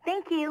soon.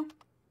 Thank you.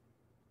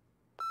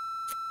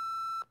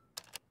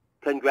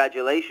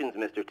 Congratulations,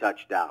 Mr.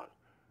 Touchdown.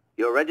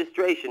 Your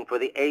registration for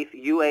the 8th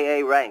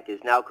UAA rank is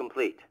now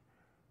complete.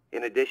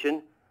 In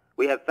addition,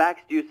 we have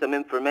faxed you some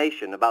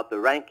information about the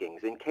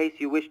rankings in case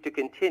you wish to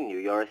continue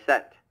your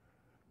ascent.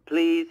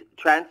 Please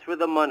transfer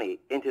the money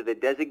into the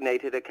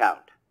designated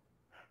account.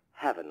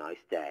 Have a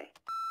nice day.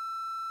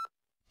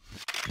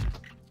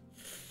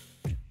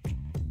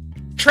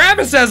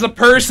 Travis as a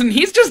person,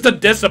 he's just a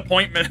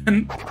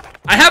disappointment.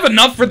 I have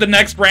enough for the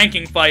next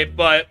ranking fight,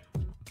 but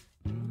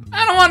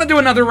I don't want to do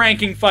another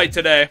ranking fight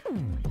today.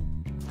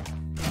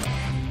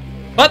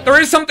 But there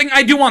is something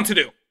I do want to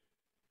do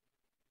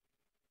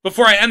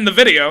before I end the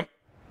video.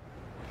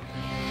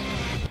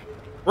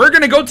 We're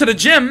gonna go to the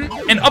gym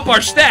and up our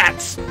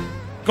stats.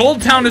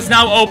 Gold Town is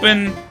now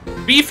open.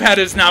 Beefhead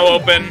is now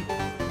open.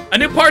 A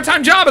new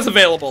part-time job is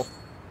available.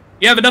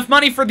 You have enough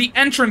money for the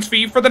entrance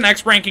fee for the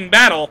next ranking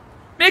battle.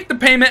 Make the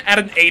payment at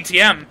an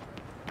ATM.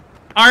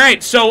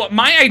 Alright, so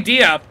my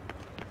idea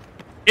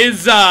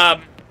is, well,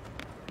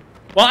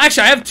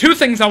 actually, I have two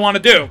things I want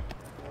to do.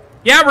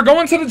 Yeah, we're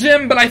going to the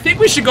gym, but I think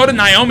we should go to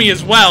Naomi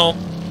as well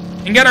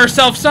and get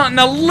ourselves something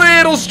a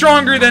little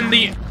stronger than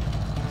the...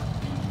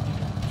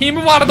 Can you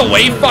move out of the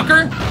way,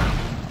 fucker?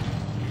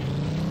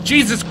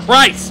 Jesus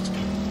Christ.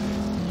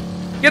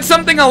 Get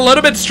something a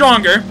little bit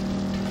stronger.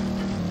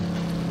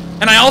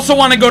 And I also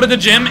want to go to the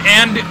gym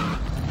and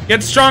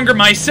get stronger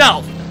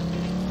myself.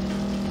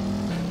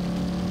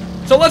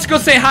 So let's go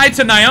say hi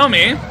to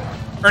Naomi.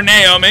 Or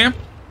Naomi.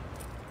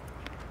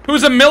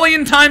 Who's a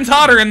million times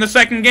hotter in the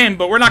second game,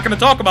 but we're not going to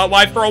talk about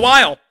why for a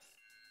while.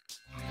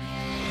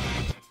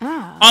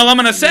 All I'm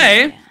going to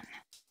say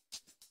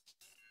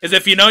is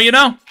if you know, you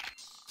know.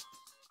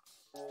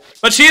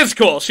 But she is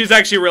cool. She's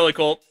actually really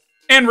cool.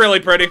 And really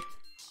pretty.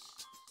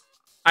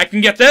 I can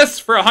get this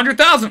for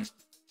 100,000.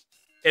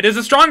 It is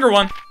a stronger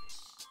one.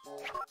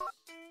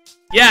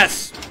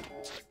 Yes.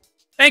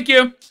 Thank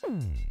you.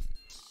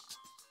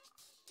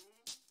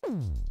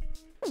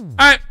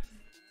 Alright.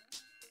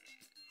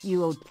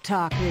 You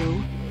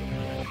otaku.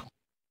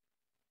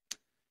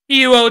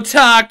 You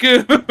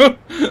otaku.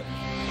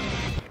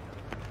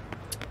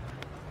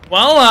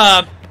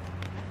 Well,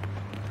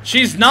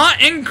 she's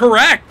not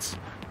incorrect.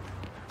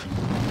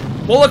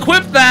 We'll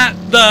equip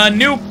the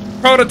new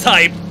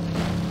prototype,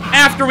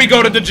 after we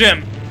go to the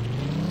gym.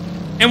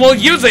 And we'll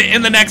use it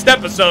in the next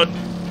episode.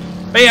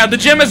 But yeah, the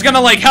gym is gonna,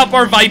 like, help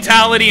our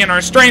vitality and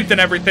our strength and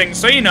everything,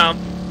 so you know.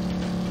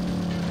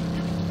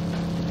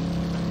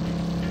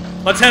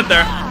 Let's head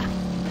there.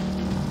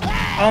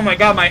 Oh my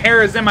god, my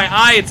hair is in my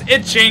eye, it's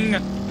itching.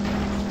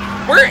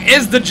 Where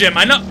is the gym?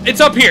 I know,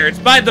 it's up here. It's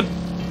by the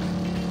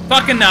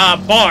fucking,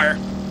 bar.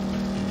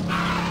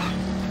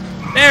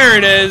 There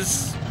it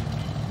is.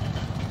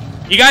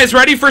 You guys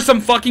ready for some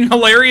fucking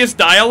hilarious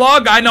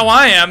dialogue? I know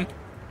I am.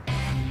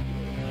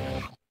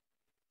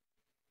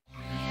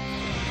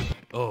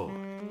 Oh,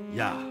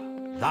 yeah,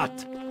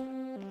 that.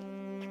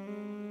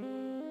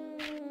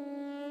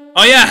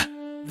 Oh yeah,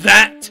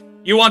 that.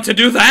 You want to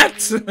do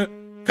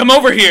that? Come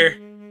over here.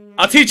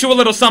 I'll teach you a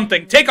little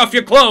something. Take off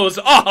your clothes.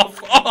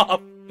 Off,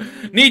 off.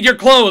 Need your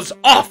clothes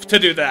off to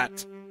do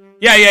that.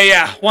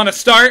 Yeah. Want to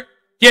start?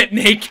 Get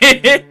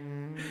naked.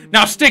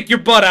 Now stick your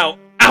butt out.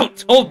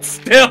 Out. Hold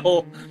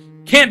still.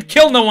 Can't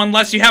kill no one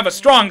unless you have a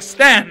strong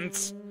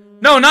stance.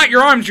 No, not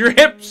your arms, your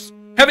hips.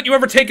 Haven't you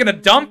ever taken a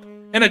dump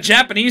in a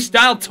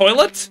Japanese-style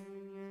toilet?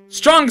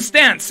 Strong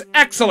stance.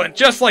 Excellent.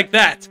 Just like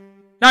that.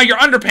 Now your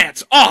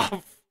underpants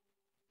off.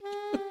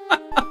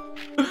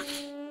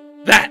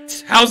 That.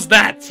 that? How's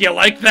that? You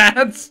like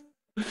that?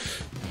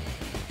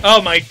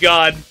 Oh my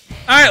god.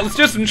 Alright, let's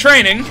do some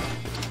training.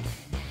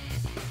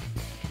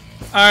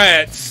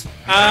 Alright.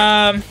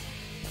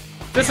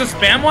 This is a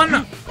spam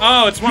one?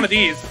 Oh, it's one of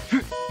these.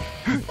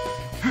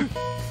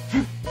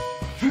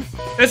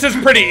 This is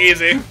pretty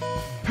easy.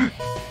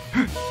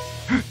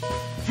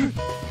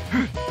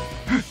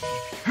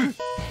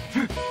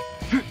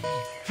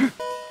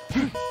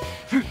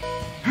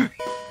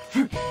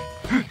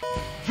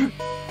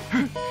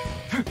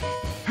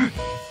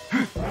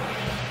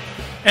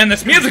 And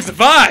this music's a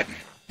vibe.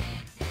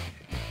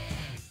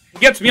 It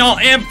gets me all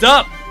amped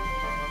up.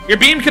 Your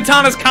beam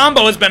katana's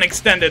combo has been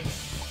extended.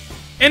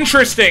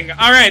 Interesting.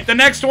 Alright, the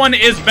next one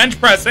is bench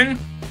pressing.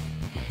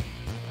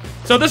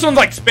 So this one's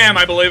like spam,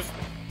 I believe.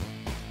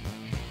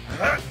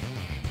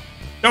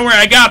 Don't worry,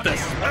 I got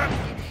this.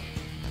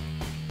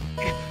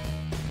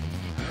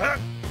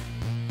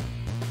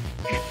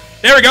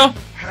 There we go.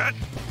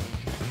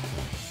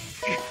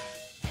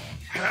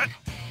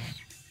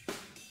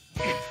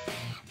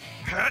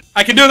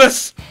 I can do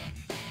this.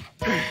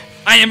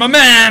 I am a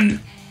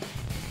man.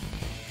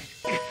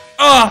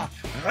 Oh.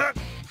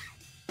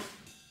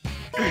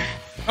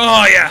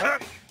 Oh, yeah.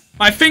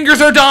 My fingers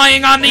are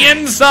dying on the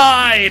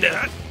inside.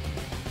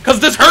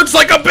 Because this hurts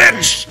like a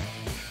bitch.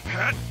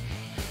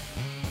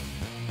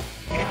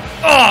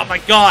 Oh, my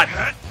God.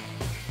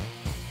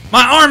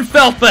 My arm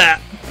felt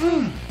that.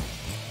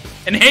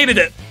 And hated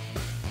it.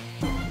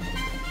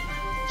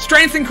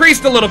 Strength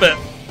increased a little bit.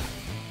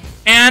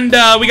 And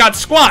we got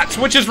squats,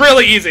 which is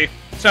really easy.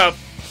 So...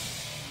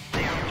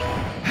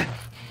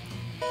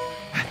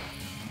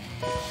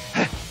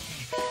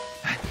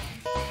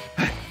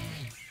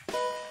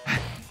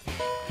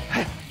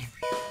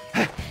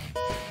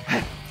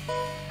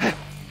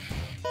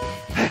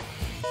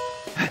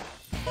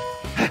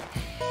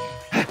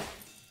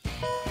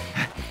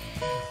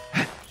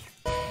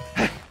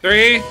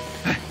 Three,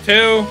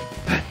 2,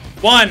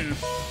 1.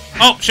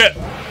 Oh, shit.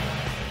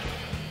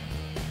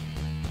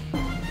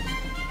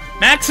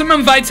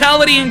 Maximum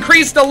vitality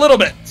increased a little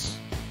bit.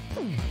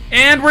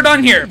 And we're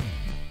done here.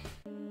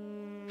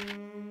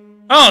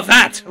 Oh,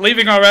 that.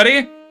 Leaving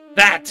already?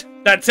 That's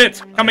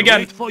it. Come again.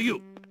 Wait for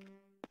you.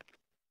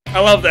 I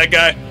love that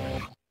guy.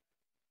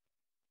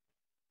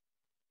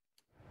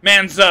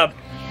 Man's up.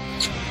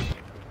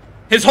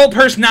 His whole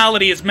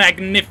personality is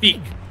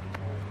magnifique.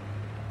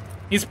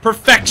 He's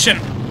perfection.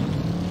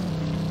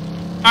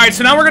 Alright,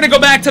 so now we're gonna go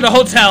back to the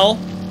hotel,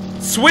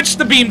 switch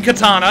the beam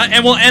katana,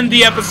 and we'll end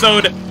the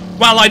episode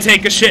while I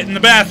take a shit in the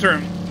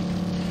bathroom.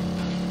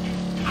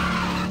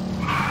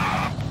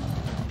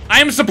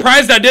 I am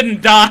surprised I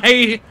didn't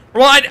die.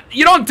 Well,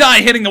 you don't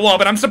die hitting the wall,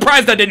 but I'm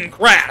surprised I didn't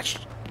crash.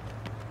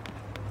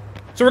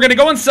 So we're gonna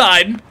go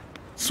inside,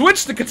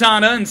 switch the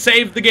katana, and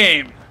save the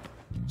game.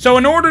 So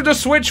in order to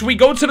switch, we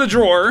go to the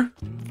drawer,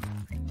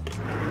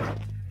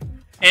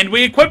 and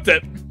we equipped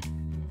it.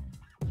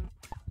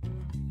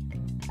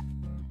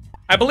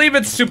 I believe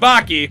it's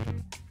Tsubaki.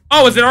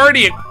 Oh, is it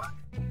already...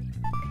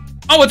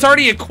 Oh, it's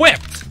already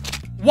equipped.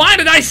 Why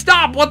did I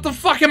stop? What the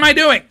fuck am I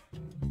doing?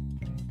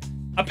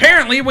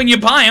 Apparently, when you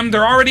buy them,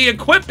 they're already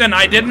equipped, and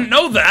I didn't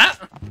know that.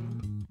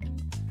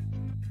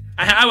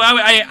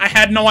 I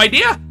had no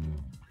idea.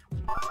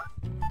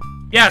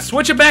 Yeah,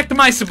 switch it back to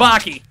my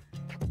Tsubaki.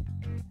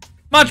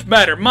 Much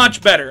better,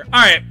 much better.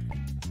 Alright.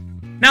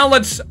 Now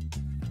let's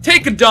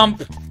take a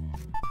dump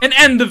and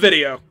end the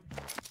video.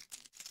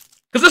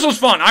 Because this was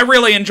fun. I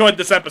really enjoyed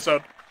this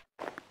episode.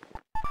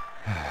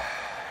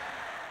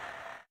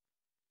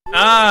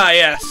 Ah,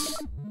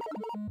 yes.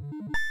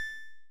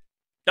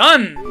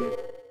 Done.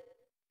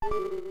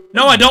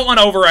 No, I don't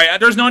want to overwrite.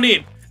 There's no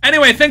need.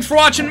 Anyway, thanks for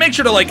watching. Make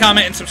sure to like,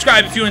 comment, and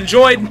subscribe if you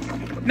enjoyed.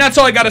 And that's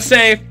all I gotta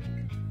say.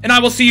 And I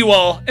will see you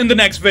all in the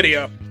next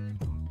video.